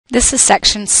This is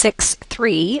section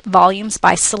 6.3, volumes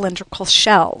by cylindrical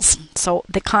shells. So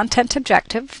the content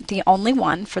objective, the only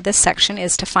one for this section,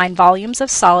 is to find volumes of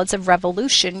solids of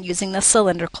revolution using the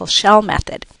cylindrical shell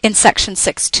method. In section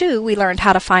 6.2, we learned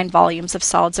how to find volumes of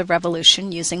solids of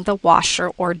revolution using the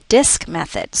washer or disc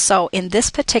method. So in this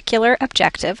particular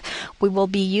objective, we will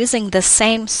be using the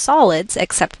same solids,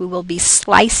 except we will be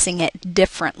slicing it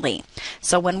differently.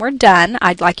 So when we're done,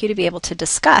 I'd like you to be able to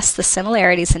discuss the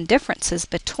similarities and differences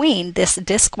between this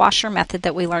disc washer method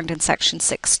that we learned in section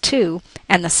 6.2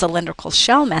 and the cylindrical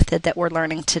shell method that we're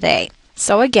learning today.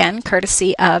 So again,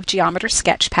 courtesy of Geometer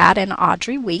Sketchpad and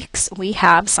Audrey Weeks, we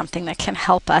have something that can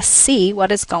help us see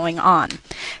what is going on.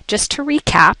 Just to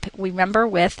recap, we remember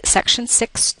with section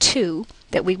 6.2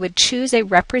 that we would choose a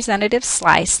representative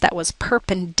slice that was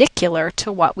perpendicular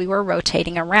to what we were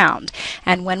rotating around.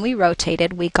 And when we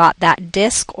rotated, we got that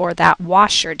disc or that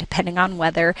washer, depending on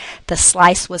whether the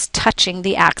slice was touching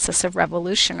the axis of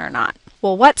revolution or not.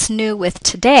 Well, what's new with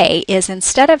today is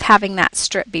instead of having that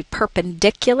strip be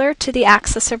perpendicular to the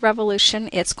axis of revolution,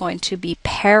 it's going to be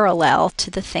parallel to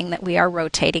the thing that we are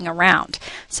rotating around.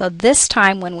 So this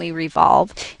time when we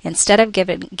revolve, instead of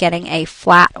getting a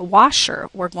flat washer,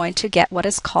 we're going to get what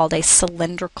is called a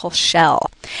cylindrical shell.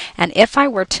 And if I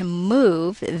were to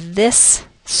move this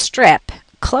strip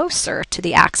closer to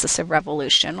the axis of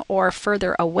revolution or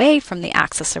further away from the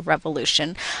axis of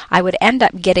revolution, I would end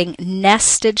up getting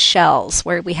nested shells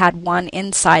where we had one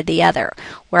inside the other.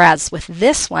 Whereas with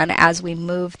this one, as we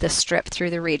move the strip through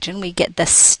the region, we get the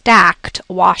stacked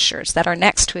washers that are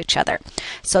next to each other.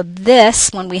 So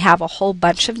this, when we have a whole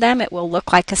bunch of them, it will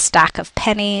look like a stack of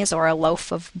pennies or a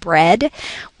loaf of bread.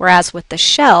 Whereas with the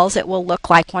shells, it will look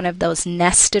like one of those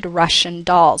nested Russian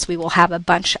dolls. We will have a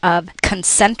bunch of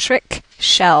concentric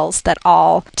shells that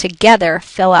all together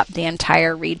fill up the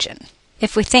entire region.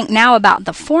 If we think now about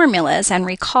the formulas and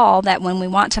recall that when we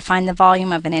want to find the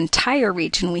volume of an entire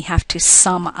region, we have to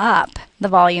sum up the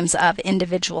volumes of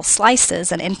individual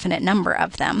slices, an infinite number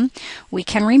of them, we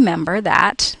can remember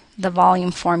that the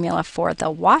volume formula for the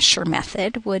washer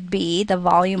method would be the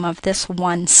volume of this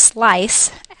one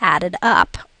slice added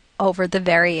up over the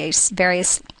various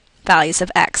values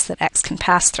of x that x can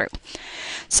pass through.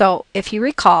 So if you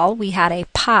recall, we had a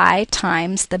pi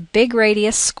times the big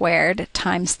radius squared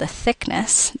times the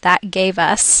thickness. That gave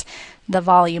us the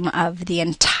volume of the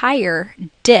entire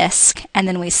disk, and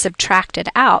then we subtracted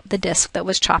out the disk that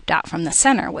was chopped out from the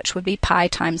center, which would be pi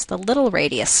times the little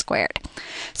radius squared.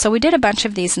 So we did a bunch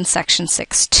of these in section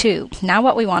 6.2. Now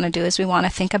what we want to do is we want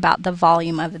to think about the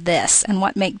volume of this, and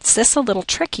what makes this a little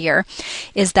trickier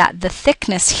is that the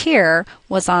thickness here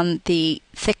was on the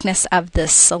thickness of the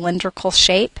cylindrical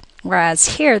shape,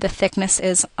 whereas here the thickness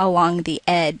is along the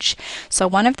edge. So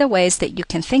one of the ways that you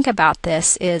can think about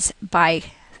this is by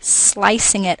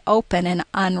slicing it open and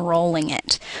unrolling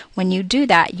it. When you do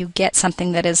that, you get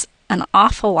something that is an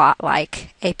awful lot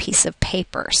like a piece of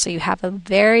paper. So you have a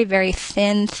very, very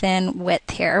thin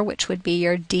width here, which would be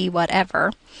your D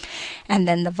whatever. And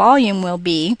then the volume will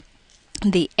be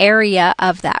the area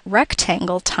of that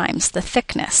rectangle times the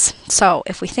thickness. So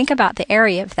if we think about the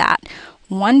area of that,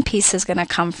 one piece is going to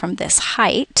come from this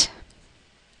height,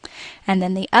 and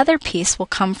then the other piece will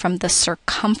come from the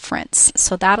circumference.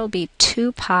 So that'll be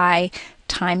 2 pi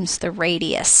times the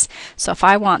radius. So if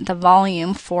I want the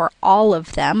volume for all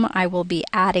of them, I will be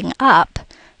adding up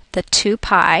the 2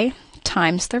 pi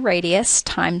times the radius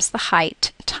times the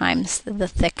height times the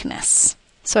thickness.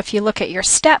 So if you look at your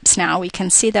steps now, we can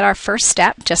see that our first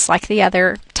step, just like the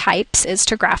other types, is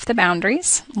to graph the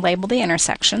boundaries, label the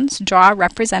intersections, draw a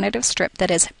representative strip that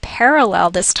is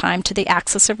parallel this time to the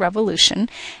axis of revolution,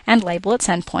 and label its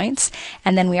endpoints.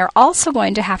 And then we are also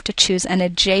going to have to choose an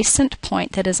adjacent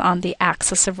point that is on the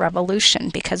axis of revolution,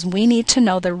 because we need to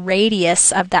know the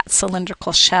radius of that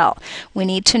cylindrical shell. We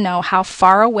need to know how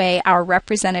far away our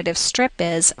representative strip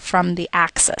is from the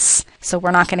axis. So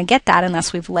we're not going to get that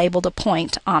unless we've labeled a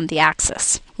point on the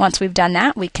axis. Once we've done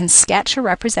that, we can sketch a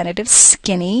representative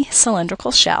skinny cylindrical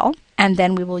shell, and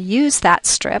then we will use that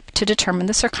strip to determine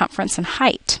the circumference and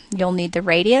height. You'll need the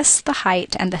radius, the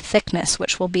height, and the thickness,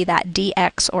 which will be that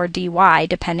dx or dy,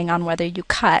 depending on whether you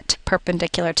cut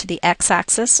perpendicular to the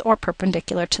x-axis or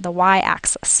perpendicular to the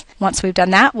y-axis. Once we've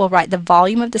done that, we'll write the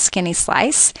volume of the skinny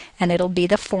slice, and it'll be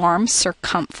the form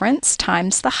circumference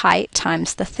times the height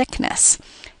times the thickness.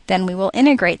 Then we will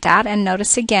integrate that, and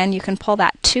notice again you can pull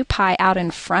that 2 pi out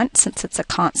in front since it's a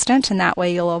constant, and that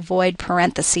way you'll avoid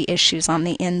parenthesis issues on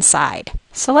the inside.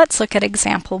 So let's look at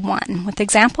example 1. With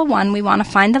example 1, we want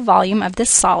to find the volume of this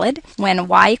solid when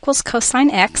y equals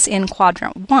cosine x in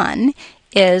quadrant 1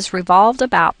 is revolved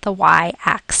about the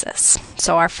y-axis.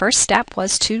 So our first step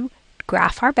was to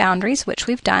graph our boundaries, which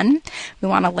we've done. We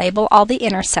want to label all the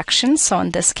intersections. So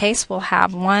in this case, we'll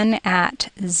have one at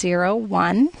 0,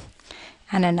 1,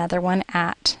 and another one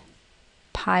at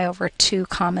pi over 2,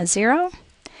 0,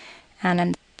 and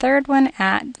a third one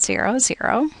at 0,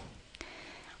 0.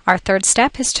 Our third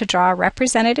step is to draw a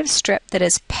representative strip that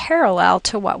is parallel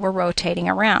to what we're rotating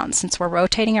around. Since we're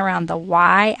rotating around the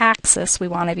y-axis, we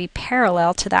want to be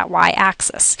parallel to that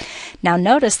y-axis. Now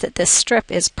notice that this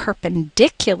strip is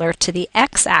perpendicular to the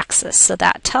x-axis, so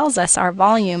that tells us our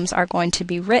volumes are going to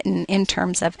be written in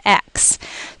terms of x.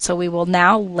 So we will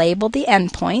now label the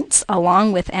endpoints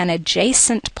along with an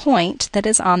adjacent point that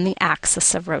is on the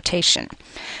axis of rotation.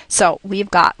 So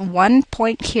we've got one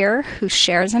point here who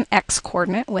shares an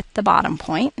x-coordinate with the bottom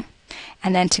point,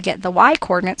 and then to get the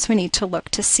y-coordinates we need to look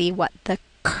to see what the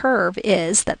curve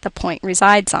is that the point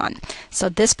resides on. So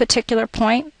this particular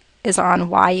point is on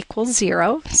y equals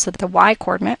 0, so the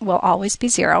y-coordinate will always be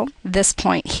 0. This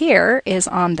point here is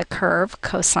on the curve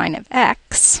cosine of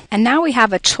x. And now we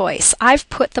have a choice. I've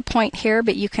put the point here,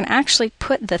 but you can actually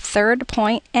put the third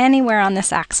point anywhere on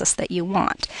this axis that you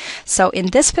want. So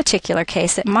in this particular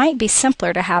case, it might be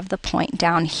simpler to have the point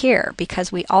down here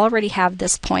because we already have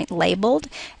this point labeled,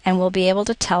 and we'll be able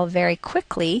to tell very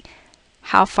quickly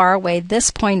how far away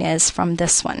this point is from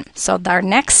this one. So our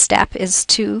next step is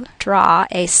to draw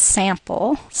a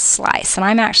sample slice, and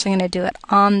I'm actually going to do it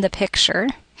on the picture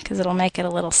because it'll make it a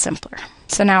little simpler.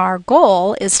 So now our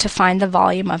goal is to find the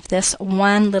volume of this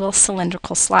one little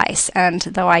cylindrical slice, and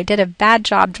though I did a bad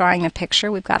job drawing the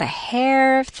picture, we've got a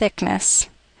hair of thickness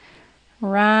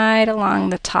right along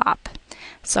the top.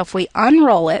 So if we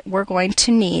unroll it, we're going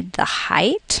to need the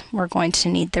height, we're going to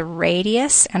need the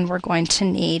radius, and we're going to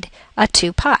need a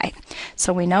 2 pi.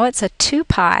 So we know it's a 2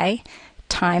 pi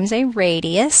times a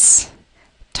radius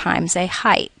times a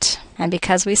height. And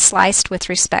because we sliced with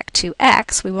respect to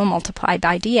x, we will multiply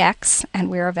by dx,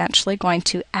 and we're eventually going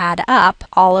to add up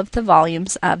all of the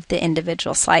volumes of the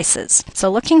individual slices. So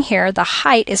looking here, the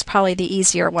height is probably the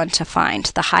easier one to find.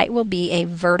 The height will be a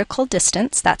vertical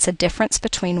distance. That's a difference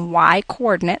between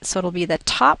y-coordinate, so it'll be the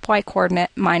top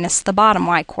y-coordinate minus the bottom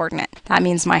y-coordinate. That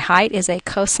means my height is a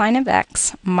cosine of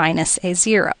x minus a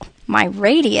 0. My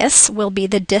radius will be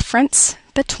the difference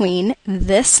between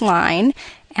this line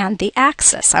and the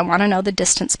axis. I want to know the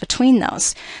distance between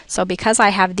those. So because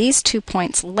I have these 2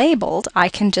 points labeled, I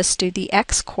can just do the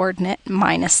x-coordinate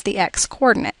minus the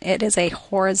x-coordinate. It is a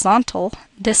horizontal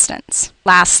distance.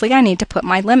 Lastly, I need to put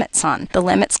my limits on. The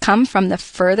limits come from the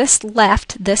furthest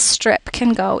left this strip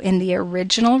can go in the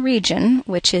original region,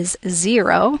 which is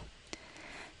 0,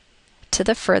 to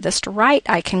the furthest right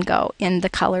I can go in the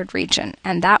colored region,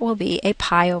 and that will be a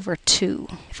pi over 2.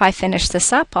 If I finish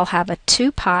this up, I'll have a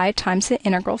 2 pi times the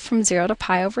integral from 0 to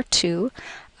pi over 2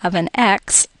 of an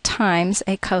x times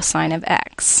a cosine of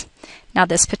x. Now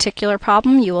this particular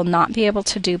problem you will not be able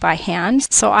to do by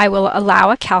hand, so I will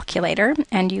allow a calculator,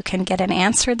 and you can get an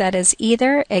answer that is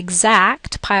either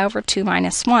exact, pi over 2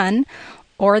 minus 1,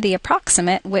 or the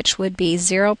approximate, which would be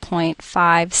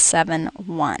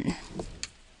 0.571.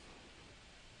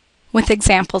 With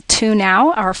example 2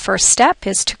 now, our first step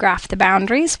is to graph the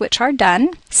boundaries, which are done.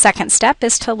 Second step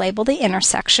is to label the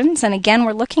intersections, and again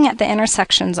we're looking at the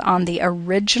intersections on the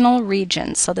original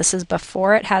region, so this is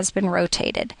before it has been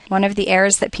rotated. One of the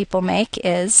errors that people make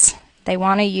is they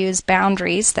want to use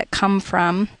boundaries that come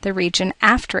from the region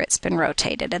after it's been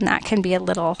rotated, and that can be a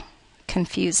little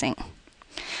confusing.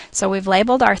 So we've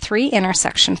labeled our 3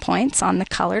 intersection points on the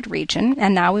colored region,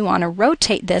 and now we want to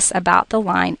rotate this about the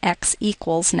line x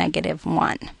equals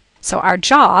 -1. So our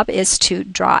job is to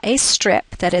draw a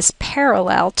strip that is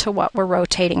parallel to what we're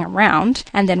rotating around,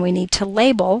 and then we need to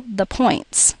label the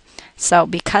points. So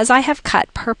because I have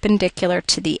cut perpendicular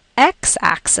to the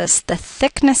x-axis, the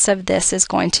thickness of this is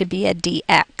going to be a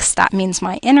dx. That means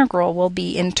my integral will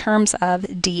be in terms of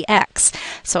dx.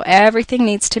 So everything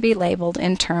needs to be labeled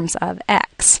in terms of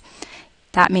x.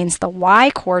 That means the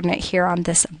y-coordinate here on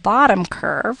this bottom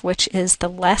curve, which is the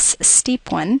less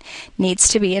steep one, needs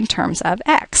to be in terms of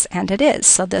x, and it is.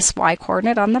 So this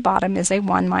y-coordinate on the bottom is a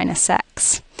 1 minus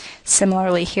x.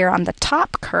 Similarly here on the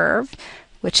top curve,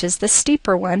 which is the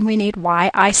steeper one, we need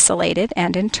y isolated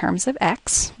and in terms of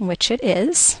x, which it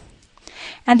is.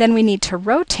 And then we need to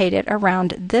rotate it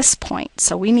around this point.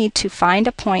 So we need to find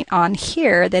a point on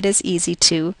here that is easy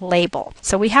to label.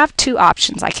 So we have 2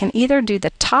 options. I can either do the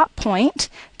top point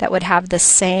that would have the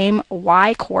same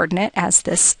y-coordinate as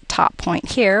this top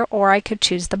point here, or I could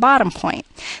choose the bottom point.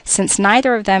 Since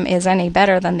neither of them is any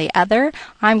better than the other,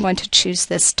 I'm going to choose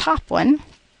this top one.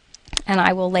 and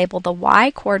I will label the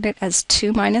y-coordinate as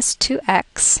 2 minus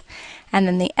 2x, and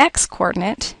then the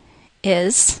x-coordinate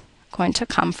is going to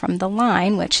come from the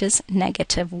line, which is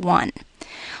 -1.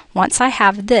 Once I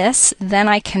have this, then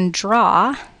I can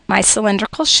draw my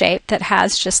cylindrical shape that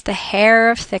has just the hair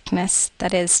of thickness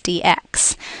that is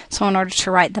dx. So in order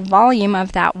to write the volume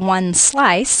of that one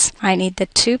slice, I need the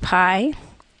 2 pi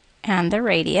and the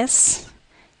radius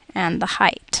and the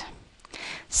height.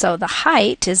 So the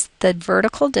height is the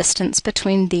vertical distance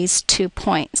between these 2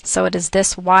 points. So it is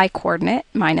this y-coordinate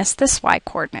minus this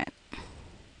y-coordinate.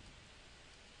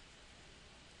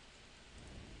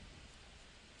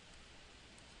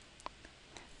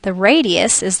 The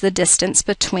radius is the distance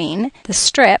between the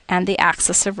strip and the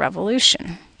axis of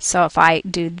revolution. So if I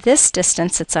do this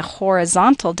distance, it's a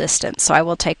horizontal distance. So I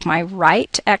will take my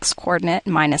right x-coordinate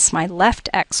minus my left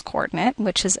x-coordinate,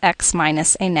 which is x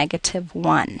minus a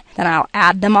 -1. Then I'll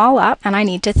add them all up, and I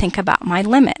need to think about my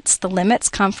limits. The limits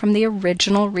come from the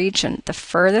original region. The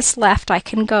furthest left I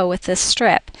can go with this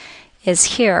strip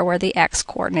is here where the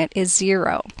x-coordinate is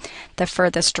 0. The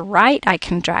furthest right I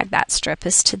can drag that strip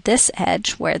is to this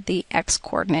edge where the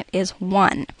x-coordinate is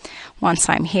 1. Once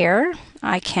I'm here,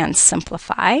 I can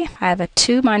simplify. I have a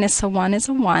 2 minus a 1 is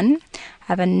a 1. I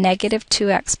have a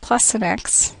 -2x plus an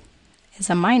x is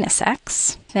a minus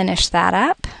x. Finish that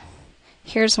up.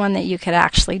 Here's one that you could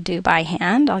actually do by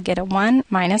hand. I'll get a 1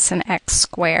 minus an x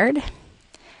squared.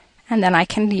 And then I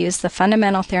can use the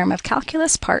fundamental theorem of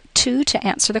calculus part 2 to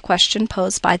answer the question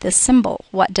posed by this symbol.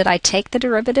 What did I take the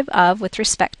derivative of with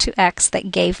respect to x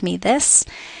that gave me this?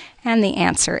 And the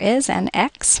answer is an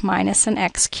x minus an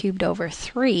x cubed over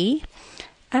 3,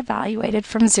 evaluated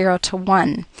from 0 to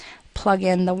 1. Plug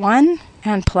in the 1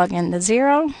 and plug in the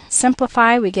 0.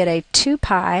 Simplify, we get a 2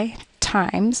 pi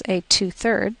times a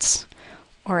 2/3,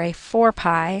 or a 4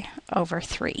 pi over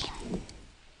 3.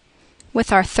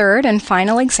 With our third and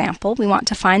final example, we want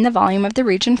to find the volume of the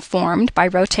region formed by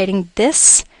rotating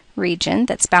this region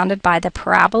that's bounded by the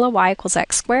parabola y equals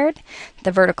x squared,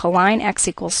 the vertical line x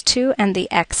equals 2, and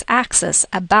the x-axis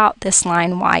about this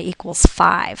line y equals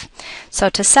 5. So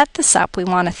to set this up, we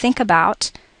want to think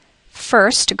about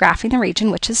first graphing the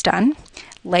region, which is done,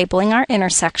 labeling our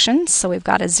intersections. So we've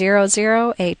got a 0,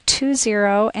 0, a 2,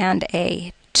 0, and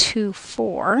a 2,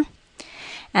 4.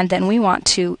 And then we want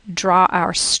to draw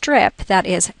our strip that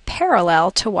is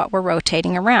parallel to what we're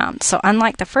rotating around. So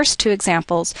unlike the first two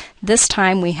examples, this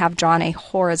time we have drawn a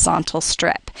horizontal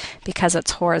strip. Because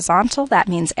it's horizontal, that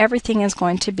means everything is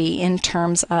going to be in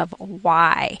terms of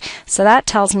y. So that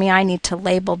tells me I need to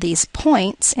label these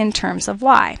points in terms of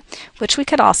y, which we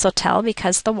could also tell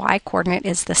because the y-coordinate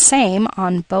is the same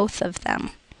on both of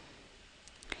them.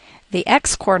 The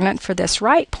x-coordinate for this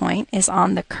right point is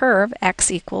on the curve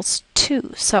x equals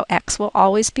 2, so x will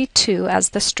always be 2 as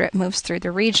the strip moves through the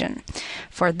region.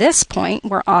 For this point,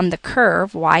 we're on the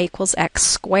curve y equals x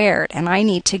squared, and I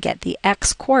need to get the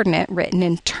x-coordinate written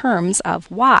in terms of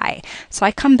y. So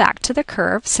I come back to the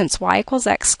curve. Since y equals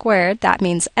x squared, that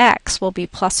means x will be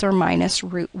plus or minus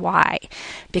root y.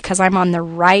 Because I'm on the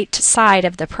right side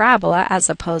of the parabola as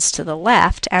opposed to the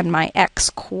left, and my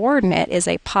x-coordinate is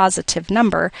a positive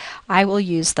number, I will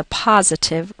use the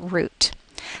positive root.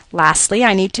 Lastly,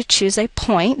 I need to choose a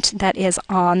point that is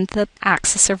on the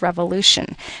axis of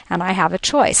revolution, and I have a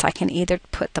choice. I can either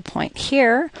put the point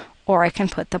here or I can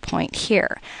put the point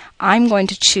here. I'm going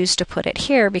to choose to put it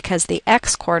here because the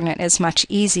x-coordinate is much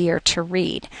easier to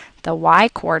read. The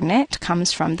y-coordinate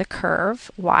comes from the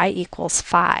curve y equals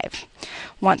 5.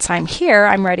 Once I'm here,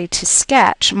 I'm ready to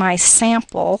sketch my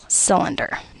sample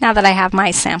cylinder. Now that I have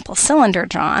my sample cylinder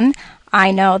drawn,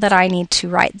 I know that I need to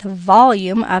write the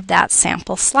volume of that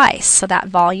sample slice. So that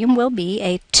volume will be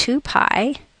a 2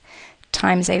 pi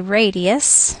times a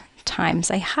radius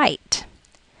times a height.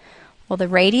 Well, the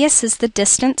radius is the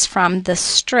distance from the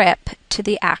strip to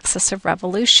the axis of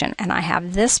revolution, and I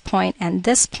have this point and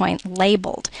this point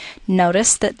labeled.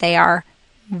 Notice that they are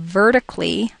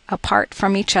vertically apart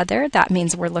from each other. That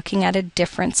means we're looking at a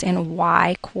difference in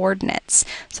y coordinates.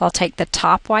 So I'll take the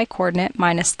top y coordinate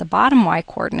minus the bottom y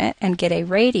coordinate and get a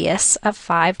radius of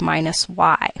 5 minus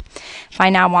y. If I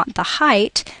now want the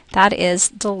height, that is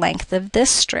the length of this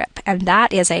strip, and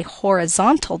that is a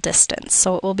horizontal distance.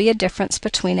 So it will be a difference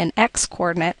between an x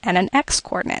coordinate and an x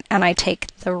coordinate, and I take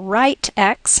the right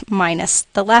x minus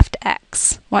the left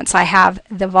x. Once I have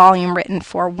the volume written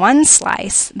for one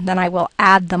slice, then I will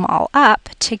add them all up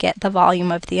to get the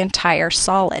volume of the entire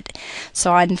solid.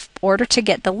 So in order to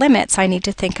get the limits, I need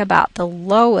to think about the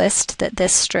lowest that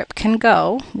this strip can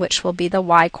go, which will be the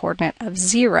y coordinate of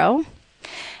 0.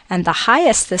 And the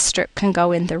highest this strip can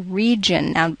go in the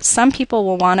region. Now, some people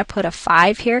will want to put a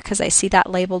 5 here because I see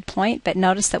that labeled point, but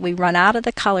notice that we run out of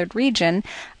the colored region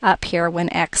up here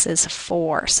when x is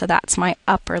 4. So that's my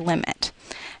upper limit.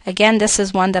 Again, this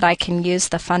is one that I can use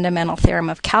the fundamental theorem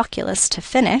of calculus to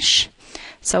finish.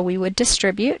 So we would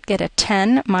distribute, get a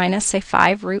 10 minus a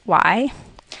 5 root y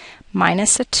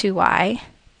minus a 2y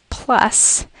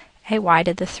plus a y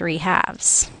to the 3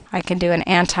 halves. I can do an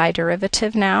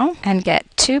antiderivative now and get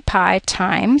 2 pi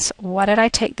times, what did I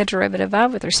take the derivative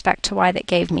of with respect to y that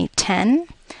gave me 10?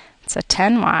 It's a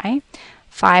 10y.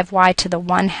 5y to the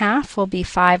 1 half will be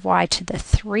 5y to the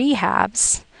 3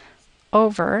 halves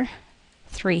over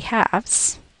 3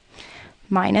 halves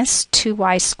minus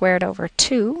 2y squared over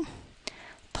 2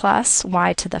 plus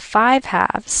y to the 5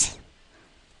 halves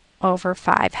over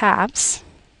 5 halves,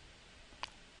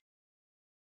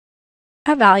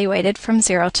 evaluated from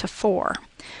 0 to 4.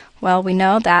 Well, we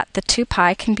know that the 2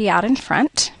 pi can be out in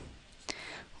front.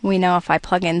 We know if I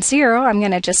plug in 0, I'm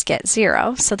going to just get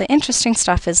 0. So the interesting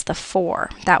stuff is the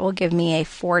 4. That will give me a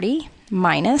 40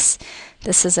 minus,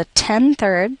 this is a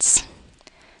 10/3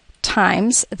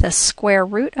 times the square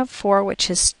root of 4,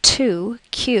 which is 2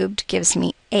 cubed, gives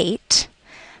me 8,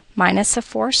 minus a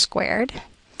 4 squared,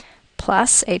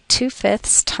 plus a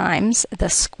 2/5 times the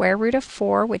square root of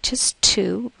 4, which is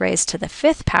 2, raised to the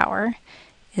 5th power,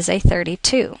 is a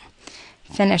 32.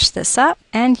 Finish this up,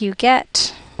 and you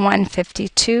get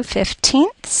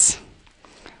 152/15,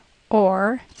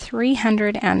 or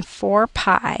 304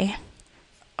 pi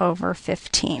over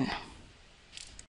 15.